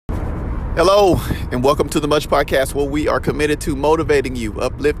Hello, and welcome to the Much Podcast, where we are committed to motivating you,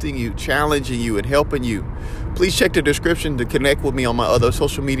 uplifting you, challenging you, and helping you. Please check the description to connect with me on my other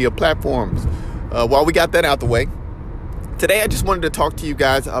social media platforms. While we got that out the way, today I just wanted to talk to you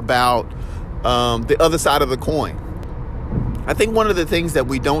guys about the other side of the coin. I think one of the things that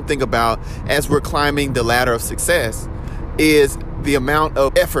we don't think about as we're climbing the ladder of success is the amount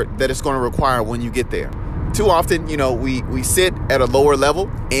of effort that it's going to require when you get there. Too often, we sit at a lower level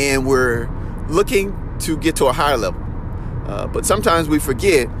and we're looking to get to a higher level. But sometimes we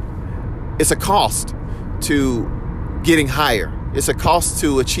forget it's a cost to getting higher. It's a cost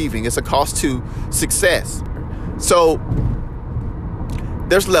to achieving. It's a cost to success. So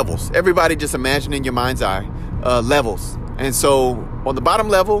there's levels. Everybody just imagine in your mind's eye levels. And so on the bottom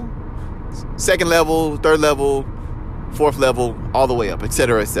level, second level, third level, fourth level, all the way up, et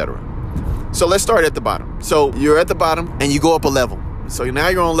cetera, et cetera. So let's start at the bottom. So you're at the bottom and you go up a level. So now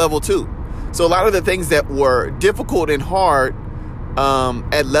you're on level 2. So a lot of the things that were difficult and hard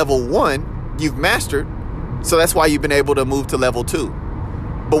at level 1, you've mastered. So that's why you've been able to move to level 2.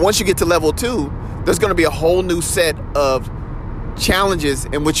 But once you get to level 2, there's going to be a whole new set of challenges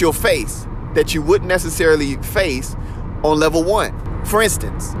in which you'll face that you wouldn't necessarily face on level 1. For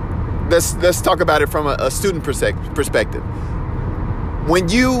instance, let's talk about it from a student perspective. When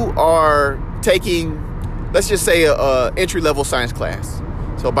you are taking, let's just say, a entry-level science class,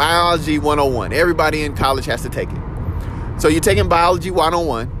 so Biology 101, everybody in college has to take it. So you're taking Biology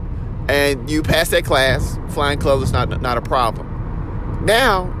 101, and you pass that class, flying colors, not a problem.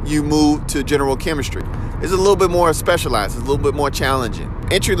 Now you move to general chemistry. It's a little bit more specialized, it's a little bit more challenging.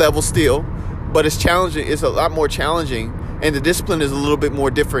 Entry-level still, but it's challenging. It's a lot more challenging, and the discipline is a little bit more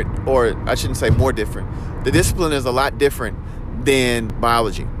different, or I shouldn't say more different. The discipline is a lot different than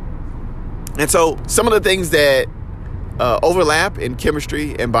biology. And so some of the things that overlap in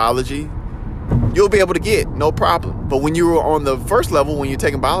chemistry and biology, you'll be able to get, no problem. But when you were on the first level, when you're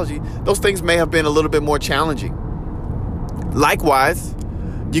taking biology, those things may have been a little bit more challenging. Likewise,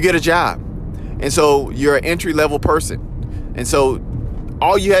 you get a job. And so you're an entry-level person. And so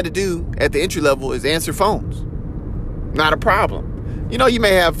all you had to do at the entry level is answer phones. Not a problem. You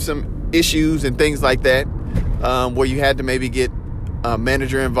may have some issues and things like that, where you had to maybe get a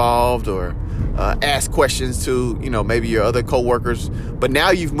manager involved or ask questions to, maybe your other coworkers. But now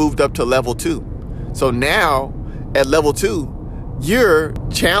you've moved up to level 2. So now at level 2, you're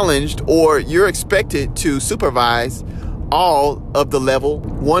challenged or you're expected to supervise all of the level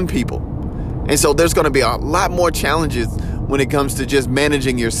 1 people. And so there's going to be a lot more challenges when it comes to just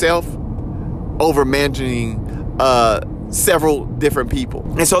managing yourself over managing several different people.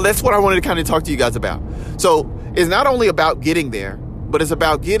 And so that's what I wanted to kind of talk to you guys about. So it's not only about getting there, but it's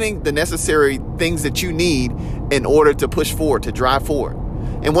about getting the necessary things that you need in order to push forward, to drive forward.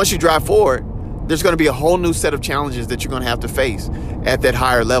 And once you drive forward, there's going to be a whole new set of challenges that you're going to have to face at that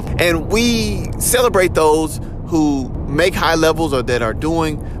higher level. And we celebrate those who make high levels or that are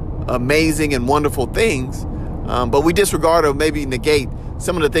doing amazing and wonderful things, but we disregard or maybe negate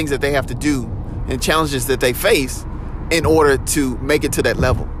some of the things that they have to do and challenges that they face in order to make it to that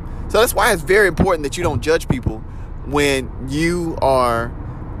level. So that's why it's very important that you don't judge people when you are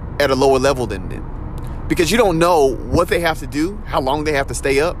at a lower level than them, because you don't know what they have to do, how long they have to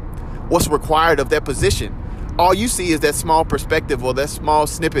stay up, what's required of that position. All you see is that small perspective or that small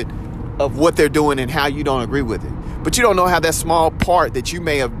snippet of what they're doing and how you don't agree with it. But you don't know how that small part that you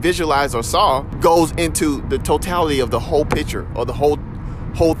may have visualized or saw goes into the totality of the whole picture or the whole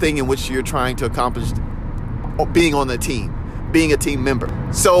thing in which you're trying to accomplish being on the team, being a team member.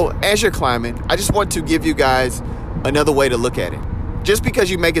 So as you're climbing, I just want to give you guys another way to look at it. Just because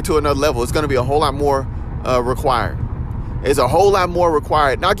you make it to another level, it's going to be a whole lot more required. It's a whole lot more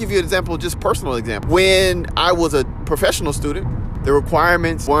required. And I'll give you an example, just personal example. When I was a professional student, the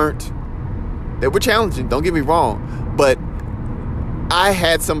requirements they were challenging, don't get me wrong, but I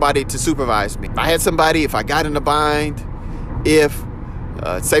had somebody to supervise me. I had somebody, if I got in a bind, if,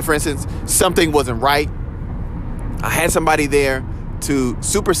 say for instance, something wasn't right, I had somebody there to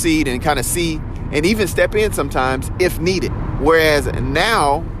supersede and kind of see and even step in sometimes if needed. Whereas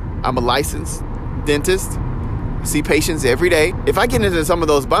now I'm a licensed dentist, see patients every day. If I get into some of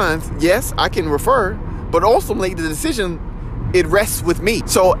those binds, yes, I can refer, but ultimately the decision, it rests with me.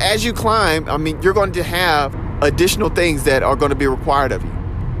 So as you climb, you're going to have additional things that are going to be required of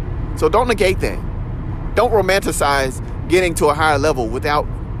you. So don't negate that. Don't romanticize getting to a higher level without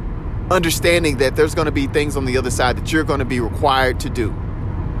understanding that there's going to be things on the other side that you're going to be required to do.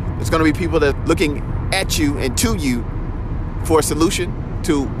 There's going to be people that are looking at you and to you for a solution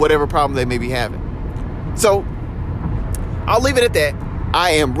to whatever problem they may be having. So I'll leave it at that.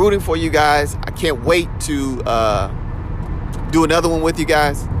 I am rooting for you guys. I can't wait to do another one with you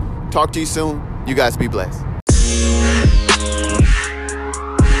guys. Talk to you soon. You guys be blessed.